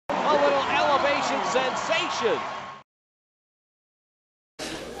Sensation!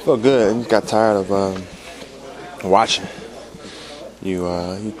 Felt good. You got tired of watching.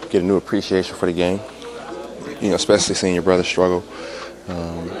 You get a new appreciation for the game. Especially seeing your brother struggle.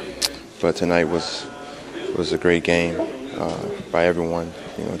 But tonight was a great game by everyone.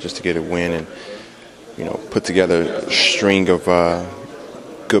 Just to get a win and put together a string of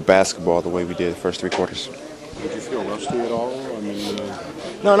good basketball the way we did the first three quarters. Did you feel rusty at all?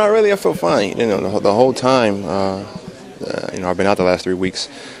 No, not really. I feel fine. The whole time. I've been out the last 3 weeks.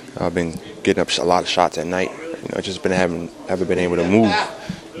 I've been getting up a lot of shots at night. Just haven't been able to move.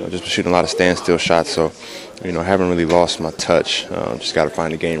 Just been shooting a lot of standstill shots. So, haven't really lost my touch. Just got to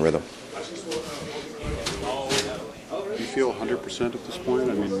find the game rhythm. Do you feel 100% at this point?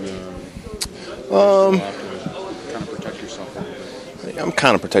 Kind of protect yourself a little bit. I'm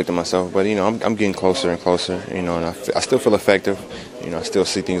kind of protecting myself, but I'm getting closer and closer. And I still feel effective. I still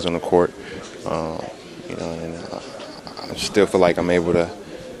see things on the court. And I still feel like I'm able to,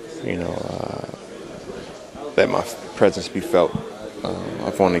 let my presence be felt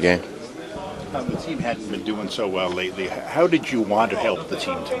up on the game. The team hadn't been doing so well lately. How did you want to help the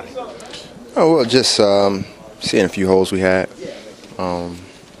team tonight? Oh, well, just seeing a few holes we had. Our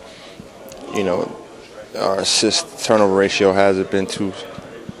assist turnover ratio hasn't been too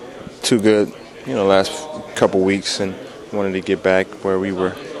good, last couple weeks, and wanted to get back where we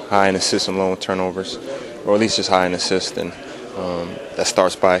were high in assists and low in turnovers, or at least just high in assists, and that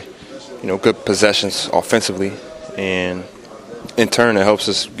starts by, good possessions offensively, and in turn it helps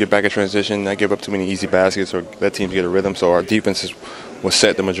us get back in transition, not give up too many easy baskets or let teams get a rhythm. So our defense was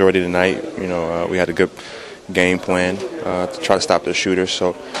set the majority of the night. We had a good game plan to try to stop their shooters,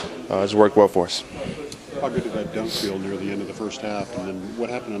 so it's worked well for us. How good did that dunk feel near the end of the first half, and then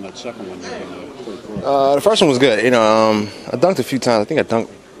what happened on that second one in the third quarter? The first one was good. I dunked a few times. I think I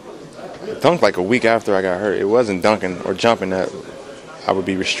dunked like a week after I got hurt. It wasn't dunking or jumping that I would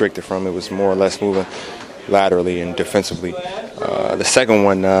be restricted from. It was more or less moving laterally and defensively. The second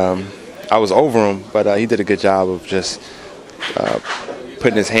one, I was over him, but he did a good job of just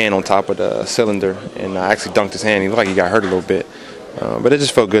putting his hand on top of the cylinder, and I actually dunked his hand. He looked like he got hurt a little bit, but it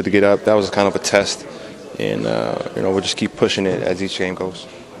just felt good to get up. That was kind of a test, and we'll just keep pushing it as each game goes.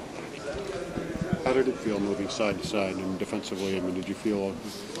 How did it feel moving side to side and defensively? Did you feel?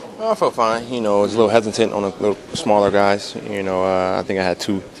 I felt fine. I was a little hesitant on the little smaller guys. I think I had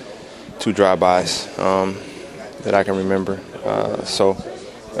two drive-bys that I can remember. So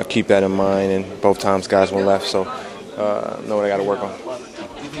I keep that in mind, and both times guys went left, so know what I got to work on. Do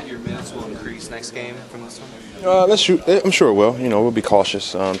you think your minutes will increase next game from this one? Let's shoot. I'm sure it will. We'll be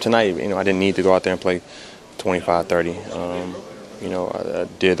cautious. Tonight, I didn't need to go out there and play 25, 30. I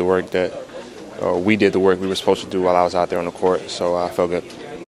did the work we did the work we were supposed to do while I was out there on the court, so I felt good.